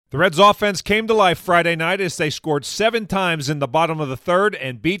The Reds' offense came to life Friday night as they scored 7 times in the bottom of the third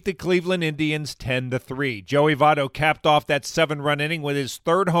and beat the Cleveland Indians 10-3. Joey Votto capped off that 7-run inning with his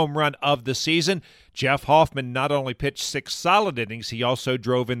 3rd home run of the season. Jeff Hoffman not only pitched 6 solid innings, he also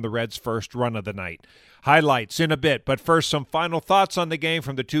drove in the Reds' first run of the night. Highlights in a bit, but first some final thoughts on the game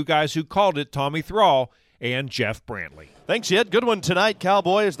from the two guys who called it, Tommy Thrall and Jeff Brantley. Thanks, Jed. Good one tonight,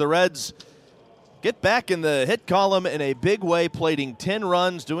 Cowboys. The Reds get back in the hit column in a big way, plating 10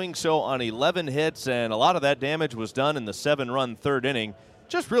 runs, doing so on 11 hits, and a lot of that damage was done in the 7-run 3rd inning.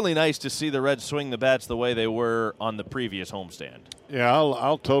 Just really nice to see the Reds swing the bats the way they were on the previous homestand. Yeah,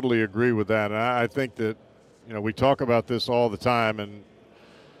 I'll totally agree with that. I think that, we talk about this all the time, and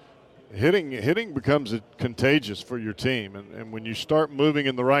hitting becomes contagious for your team. And when you start moving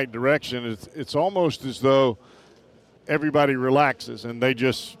in the right direction, it's almost as though everybody relaxes and they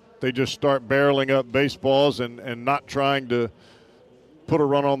just start barreling up baseballs and not trying to put a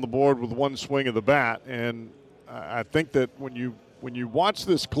run on the board with one swing of the bat. And I think that when you watch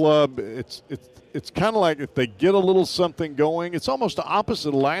this club, it's kind of like if they get a little something going, it's almost the opposite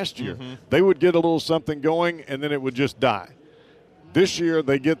of last year. Mm-hmm. They would get a little something going and then it would just die. This year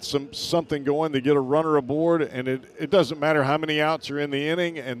they get something going, they get a runner aboard, and it doesn't matter how many outs are in the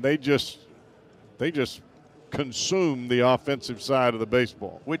inning, and they just consume the offensive side of the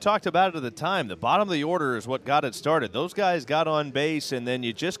baseball. We talked about it at the time. The bottom of the order is what got it started. Those guys got on base, and then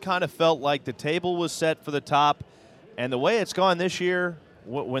you just kind of felt like the table was set for the top. And the way it's gone this year,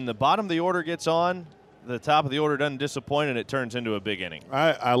 when the bottom of the order gets on, the top of the order doesn't disappoint, and it turns into a big inning.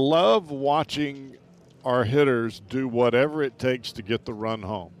 I love watching our hitters do whatever it takes to get the run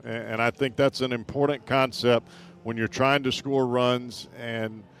home. And I think that's an important concept when you're trying to score runs,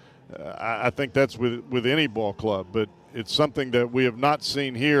 and I think that's with any ball club, but it's something that we have not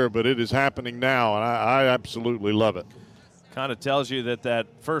seen here, but it is happening now, and I absolutely love it. Kind of tells you that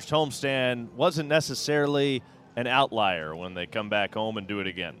first homestand wasn't necessarily an outlier when they come back home and do it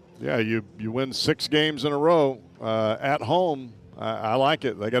again. Yeah, you win 6 games in a row at home. I like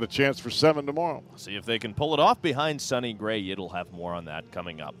it. They got a chance for 7 tomorrow. See if they can pull it off behind Sonny Gray. It'll have more on that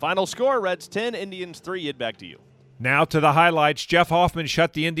coming up. Final score, Reds 10, Indians 3. Id, back to you. Now to the highlights. Jeff Hoffman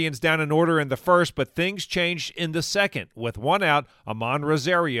shut the Indians down in order in the first, but things changed in the second. With 1 out, Amon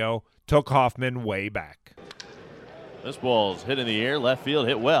Rosario took Hoffman way back. This ball's hit in the air, left field,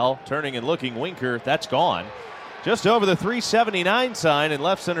 hit well. Turning and looking, Winker, that's gone. Just over the 379 sign in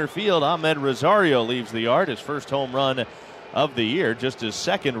left center field, Ahmed Rosario leaves the yard. His first home run of the year, just his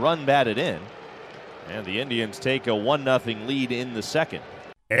 2nd run batted in. And the Indians take a 1-0 lead in the second.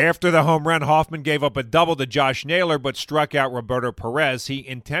 After the home run, Hoffman gave up a double to Josh Naylor but struck out Roberto Perez. He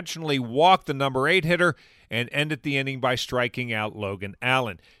intentionally walked the number 8 hitter and ended the inning by striking out Logan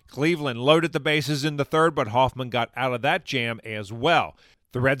Allen. Cleveland loaded the bases in the third, but Hoffman got out of that jam as well.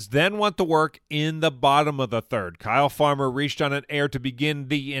 The Reds then went to work in the bottom of the third. Kyle Farmer reached on an error to begin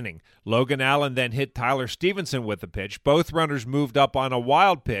the inning. Logan Allen then hit Tyler Stevenson with the pitch. Both runners moved up on a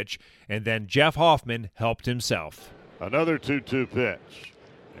wild pitch, and then Jeff Hoffman helped himself. Another 2-2 pitch.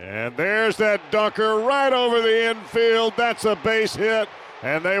 And there's that dunker right over the infield. That's a base hit,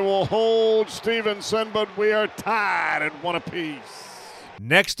 and they will hold Stevenson, but we are tied at 1 apiece.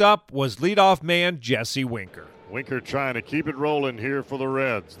 Next up was leadoff man Jesse Winker. Winker trying to keep it rolling here for the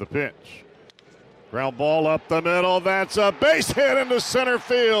Reds. The pitch. Ground ball up the middle. That's a base hit into center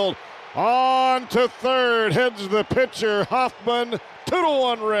field. On to third. Heads the pitcher, Hoffman.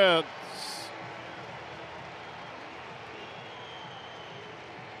 2-1 Reds.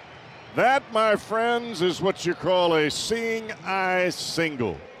 That, my friends, is what you call a seeing eye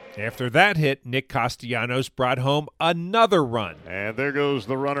single. After that hit, Nick Castellanos brought home another run. And there goes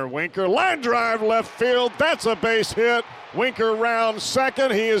the runner, Winker. Line drive left field. That's a base hit. Winker rounds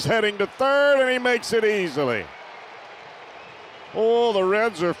second. He is heading to third, and he makes it easily. Oh, the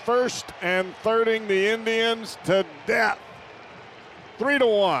Reds are first and thirding the Indians to death.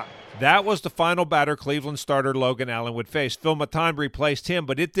 3-1. That was the final batter Cleveland starter Logan Allen would face. Phil Matan replaced him,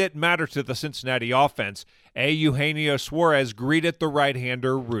 but it didn't matter to the Cincinnati offense. Eugenio Suarez greeted the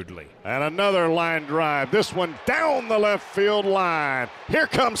right-hander rudely. And another line drive. This one down the left field line. Here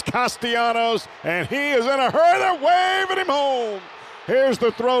comes Castellanos, and he is in a hurry. They're waving him home. Here's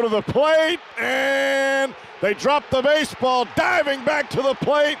the throw to the plate, and they drop the baseball, diving back to the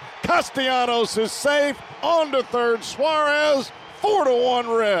plate. Castellanos is safe. On to third, Suarez.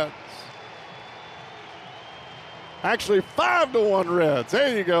 4-1 Reds. Actually, 5-1 Reds.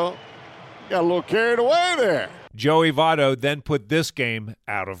 There you go. Got a little carried away there. Joey Votto then put this game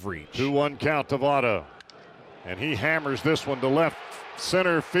out of reach. 2-1 count to Votto. And he hammers this one to left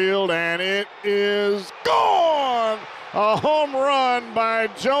center field, and it is gone! A home run by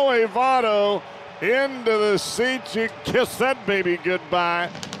Joey Votto into the seats. You kiss that baby goodbye.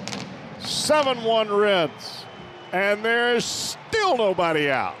 7-1 Reds, and there's still nobody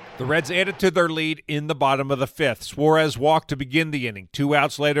out. The Reds added to their lead in the bottom of the fifth. Suarez walked to begin the inning. 2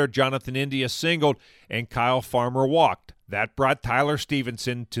 outs later, Jonathan India singled, and Kyle Farmer walked. That brought Tyler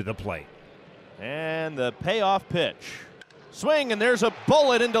Stevenson to the plate. And the payoff pitch. Swing, and there's a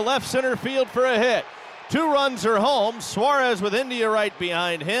bullet into left center field for a hit. 2 runs are home. Suarez with India right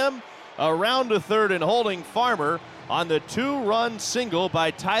behind him. Around to third and holding Farmer on the 2-run single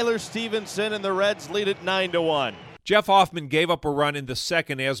by Tyler Stevenson, and the Reds lead it 9-1. Jeff Hoffman gave up a run in the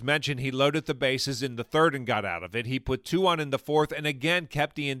second. As mentioned, he loaded the bases in the third and got out of it. He put 2 on in the fourth and again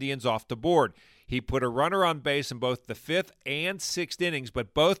kept the Indians off the board. He put a runner on base in both the 5th and 6th innings,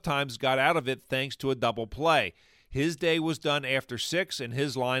 but both times got out of it thanks to a double play. His day was done after 6, and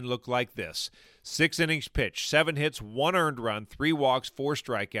his line looked like this. 6 innings pitched, 7 hits, 1 earned run, 3 walks, 4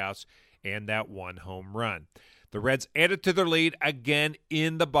 strikeouts, and that 1 home run. The Reds added to their lead again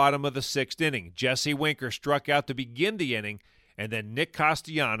in the bottom of the 6th inning. Jesse Winker struck out to begin the inning, and then Nick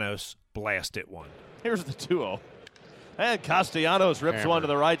Castellanos blasted one. Here's the 2-0. And Castellanos rips one to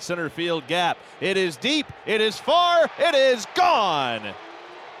the right center field gap. It is deep, it is far, it is gone!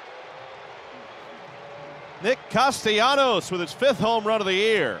 Nick Castellanos with his 5th home run of the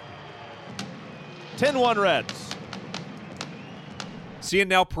year. 10-1 Reds.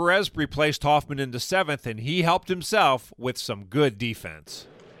 Cionel Perez replaced Hoffman in the 7th, and he helped himself with some good defense.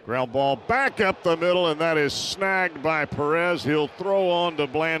 Ground ball back up the middle, and that is snagged by Perez. He'll throw on to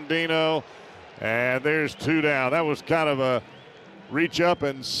Blandino, and there's 2 down. That was kind of a reach up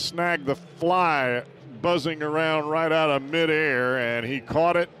and snag the fly buzzing around right out of midair, and he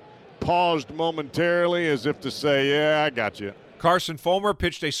caught it, paused momentarily as if to say, yeah, I got you. Carson Fulmer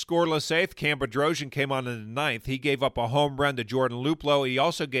pitched a scoreless 8th. Cam Bedrosian came on in the 9th. He gave up a home run to Jordan Luplow. He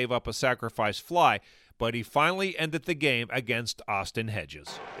also gave up a sacrifice fly, but he finally ended the game against Austin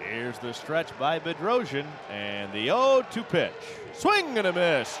Hedges. Here's the stretch by Bedrosian, and the 0-2 pitch. Swing and a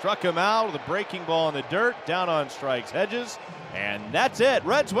miss. Struck him out with a breaking ball in the dirt. Down on strikes Hedges, and that's it.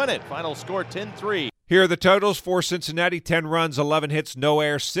 Reds win it. Final score 10-3. Here are the totals for Cincinnati: 10 runs, 11 hits, no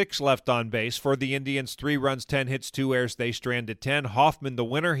errors, 6 left on base. For the Indians, 3 runs, 10 hits, 2 errors. They stranded 10. Hoffman the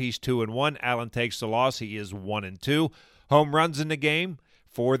winner. He's 2-1. Allen takes the loss. He is 1-2. Home runs in the game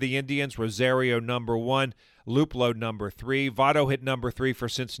for the Indians: Rosario number 1, Luplow number 3. Votto hit number 3 for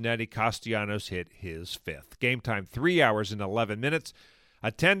Cincinnati. Castellanos hit his 5th. Game time 3 hours and 11 minutes.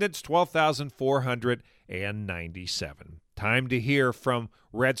 Attendance 12,497. Time to hear from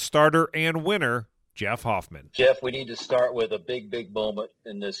Red starter and winner Jeff Hoffman. Jeff, we need to start with a big moment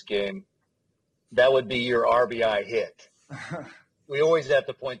in this game. That would be your RBI hit. We always have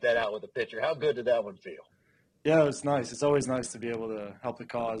to point that out with a pitcher. How good did that one feel? Yeah, it was nice. It's always nice to be able to help the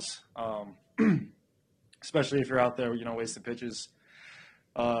cause, especially if you're out there, wasting pitches,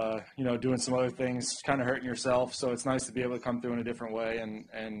 doing some other things, kind of hurting yourself. So it's nice to be able to come through in a different way. And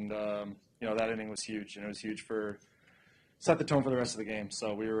that inning was huge. It was huge for set the tone for the rest of the game.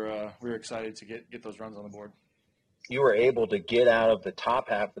 So we were excited to get those runs on the board. You were able to get out of the top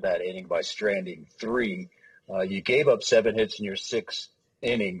half of that inning by stranding 3. You gave up 7 hits in your 6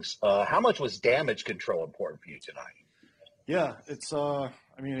 innings. How much was damage control important for you tonight? Yeah, it's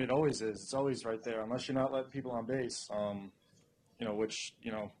it always is. It's always right there, unless you're not letting people on base. Which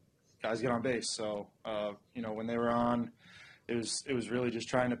guys get on base. So when they were on, it was really just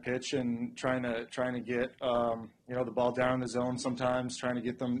trying to pitch and trying to get the ball down in the zone sometimes, trying to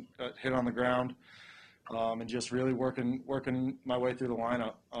get them hit on the ground, and just really working my way through the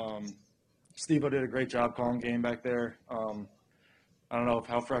lineup. Steve-O did a great job calling game back there. I don't know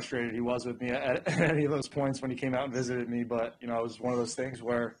how frustrated he was with me at any of those points when he came out and visited me, but it was one of those things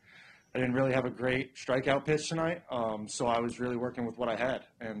where I didn't really have a great strikeout pitch tonight, so I was really working with what I had,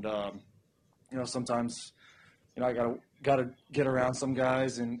 and sometimes I gotta get around some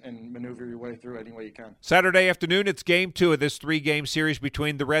guys and maneuver your way through any way you can. Saturday afternoon, it's Game 2 of this 3-game series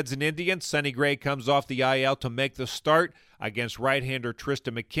between the Reds and Indians. Sonny Gray comes off the IL to make the start against right-hander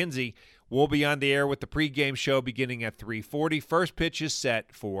Tristan McKenzie. We'll be on the air with the pregame show beginning at 3:40. First pitch is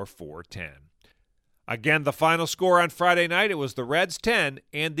set for 4:10. Again, the final score on Friday night, it was the Reds 10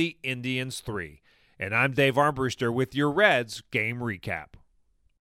 and the Indians 3. And I'm Dave Armbruster with your Reds game recap.